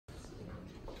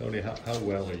Tony, how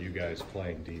well are you guys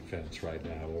playing defense right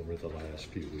now over the last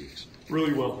few weeks?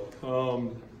 Really well.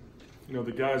 You know,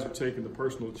 the guys are taking the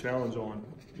personal challenge on,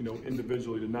 you know,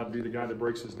 individually to not be the guy that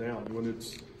breaks us down. When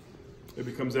it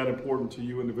becomes that important to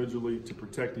you individually to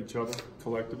protect each other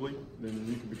collectively, then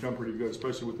you can become pretty good,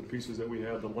 especially with the pieces that we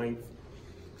have, the length,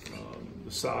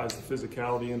 the size, the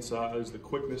physicality inside, the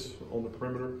quickness on the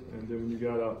perimeter. And then when you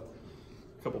got a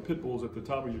couple pit bulls at the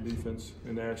top of your defense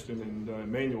in Ashton and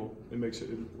Emmanuel, it makes it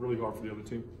really hard for the other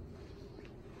team.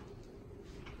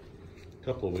 A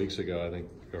couple of weeks ago, I think,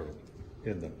 or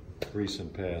in the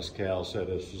recent past, Cal said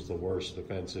this was the worst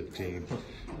defensive team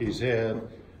he's had.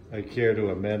 I care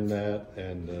to amend that,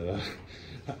 and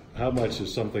how much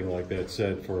is something like that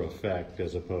said for effect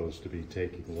as opposed to be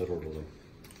taken literally?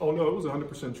 Oh no, it was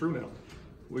 100% true now.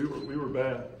 We were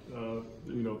bad, you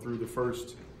know, through the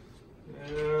first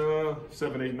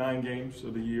 7, 8, 9 games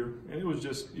of the year, and it was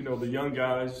just, you know, the young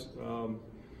guys, you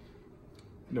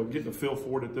know, getting a feel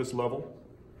for it at this level,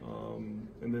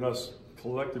 and then us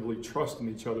collectively trusting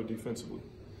each other defensively,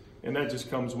 and that just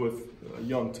comes with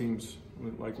young teams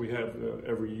like we have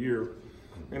every year.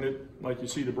 And it, like you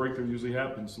see, the breakthrough usually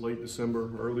happens late December,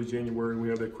 early January, and we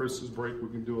have that Christmas break. We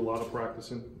can do a lot of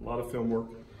practicing, a lot of film work,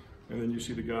 and then you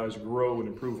see the guys grow and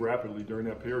improve rapidly during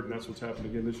that period, and that's what's happened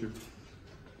again this year.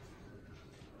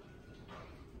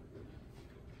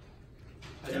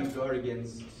 How do you guard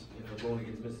against, you know, going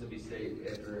against Mississippi State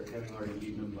after having already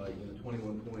beaten them by, you know,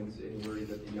 21 points? Any worry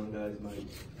that the young guys might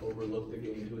overlook the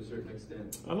game to a certain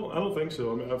extent? I don't think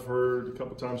so. I mean, I've heard a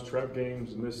couple times trap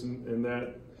games and this and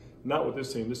that. Not with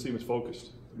this team. This team is focused.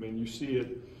 I mean, you see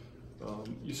it.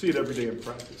 You see it every day in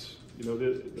practice. You know,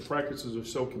 the practices are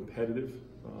so competitive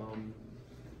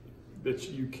that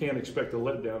you can't expect a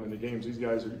letdown in the games. These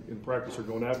guys are, in practice, are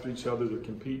going after each other. They're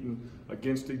competing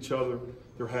against each other.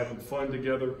 They're having fun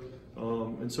together.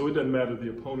 And so it doesn't matter the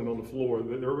opponent on the floor.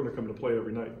 They're going to come to play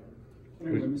every night.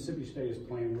 When Mississippi State is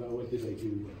playing well, what did they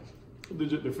do?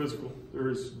 They're physical.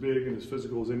 They're as big and as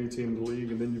physical as any team in the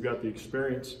league. And then you've got the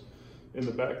experience in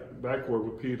the backcourt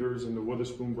with Peters and the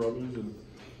Witherspoon brothers. And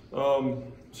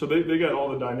so they got all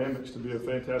the dynamics to be a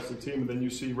fantastic team. And then you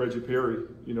see Reggie Perry,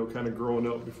 you know, kind of growing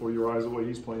up before your eyes. The way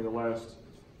he's playing the last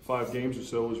 5 games or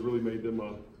so has really made them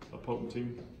a potent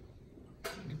team.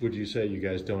 Would you say you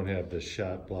guys don't have the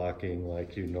shot blocking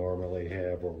like you normally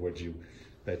have, or would you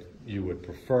that you would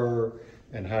prefer?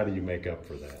 And how do you make up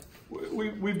for that?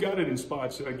 We've got it in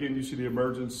spots. Again, you see the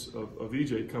emergence of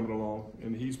EJ coming along,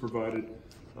 and he's provided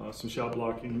some shot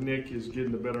blocking. Nick is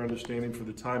getting a better understanding for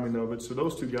the timing of it. So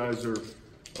those two guys are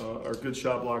good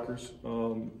shot blockers.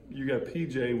 You got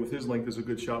PJ with his length is a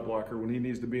good shot blocker when he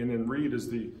needs to be, and then Reed is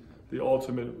the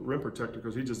ultimate rim protector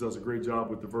because he just does a great job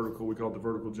with the vertical. We call it the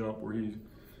vertical jump, where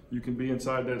you can be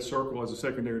inside that circle as a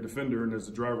secondary defender, and as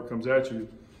the driver comes at you,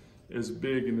 as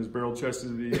big and as barrel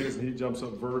chested as he is, and he jumps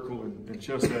up vertical and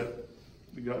chests that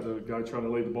the guy trying to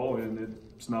lay the ball in,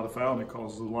 it's not a foul, and it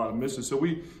causes a lot of misses. So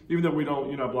even though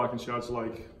you're not blocking shots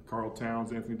like Karl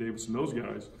Towns, Anthony Davis, and those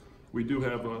guys, we do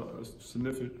have a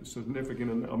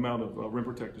significant amount of rim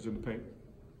protectors in the paint.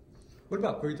 What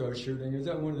about free throw shooting? Is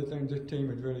that one of the things this team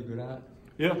is really good at?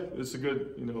 Yeah, it's a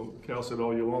good, you know, Cal said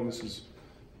all year long, this is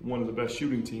one of the best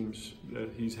shooting teams that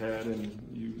he's had, and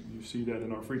you see that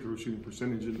in our free throw shooting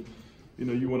percentage. And, you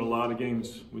know, you win a lot of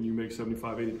games when you make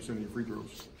 75, 80% of your free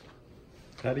throws.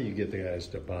 How do you get the guys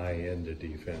to buy into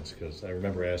defense? Because I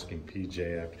remember asking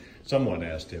PJ, someone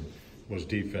asked him, was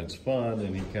defense fun?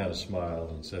 And he kind of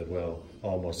smiled and said, well,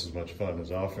 almost as much fun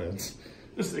as offense.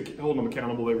 Just holding them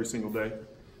accountable every single day.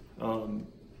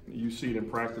 You see it in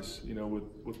practice, you know,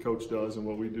 what Coach does and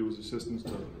what we do as assistants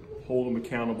to hold them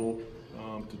accountable,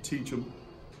 to teach them,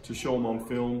 to show them on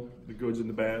film the goods and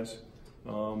the bads,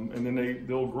 and then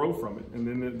they'll grow from it. And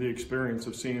then the experience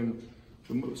of seeing,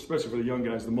 especially for the young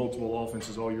guys, the multiple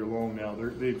offenses all year long now.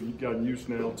 They've gotten used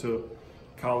now to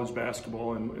college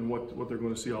basketball and what they're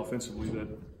going to see offensively. That,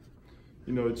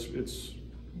 you know, it's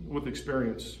with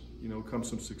experience, you know, comes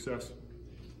some success.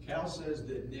 Cal says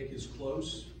that Nick is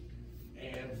close,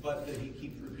 but that he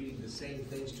keeps repeating the same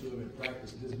things to him in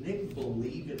practice. Does Nick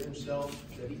believe in himself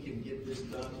that he can get this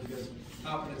done? Because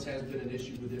confidence has been an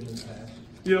issue with him in the past.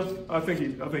 Yeah, I think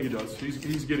he does.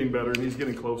 He's getting better and he's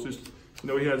getting closer. You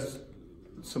know, he has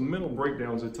some mental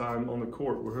breakdowns at times on the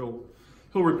court where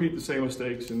he'll repeat the same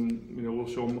mistakes, and you know, we'll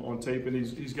show him on tape, and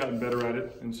he's gotten better at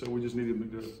it. And so we just need him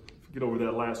to get over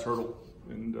that last hurdle,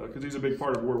 and because he's a big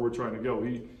part of where we're trying to go.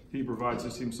 He provides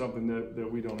this team something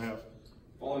that we don't have.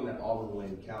 Following that Auburn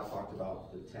win, Cal talked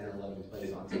about the 10 or 11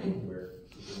 plays on tape where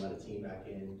you can let a team back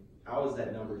in. How has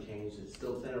that number changed? Is it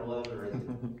still 10 or 11, or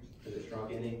has it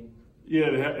shrunk any?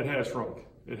 Yeah, it has shrunk.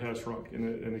 It has shrunk,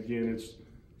 and again, it's,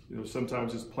 you know,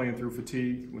 sometimes it's playing through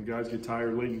fatigue. When guys get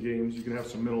tired late in games, you can have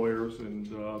some mental errors and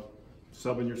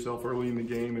subbing yourself early in the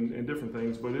game and different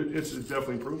things. But it's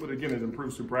definitely improved. But again, it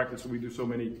improves through practice. We do so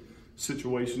many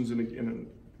situations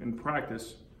in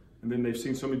practice, and then they've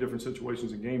seen so many different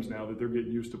situations in games now that they're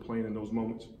getting used to playing in those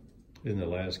moments. In the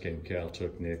last game, Cal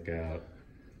took Nick out,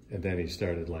 and then he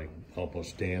started like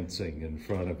almost dancing in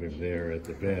front of him there at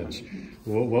the bench.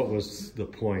 What was the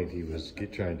point he was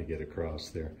trying to get across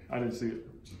there? I didn't see it.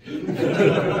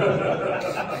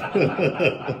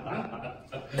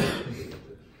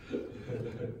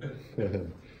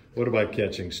 What about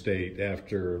catching State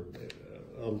after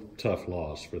a tough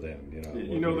loss for them?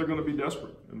 You know they're going to be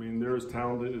desperate. I mean, they're as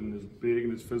talented and as big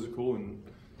and as physical and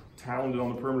talented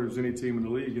on the perimeter as any team in the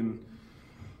league, and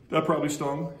that probably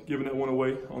stung, giving that one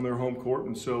away on their home court.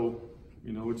 And so,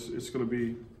 you know, it's going to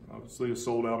be obviously a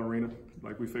sold-out arena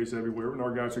like we face everywhere, and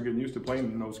our guys are getting used to playing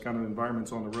in those kind of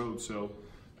environments on the road. So,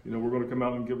 you know, we're going to come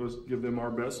out and give them our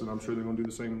best, and I'm sure they're going to do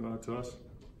the same to us.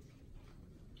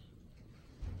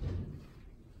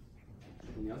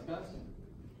 Anything else, guys?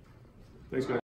 Thanks, guys.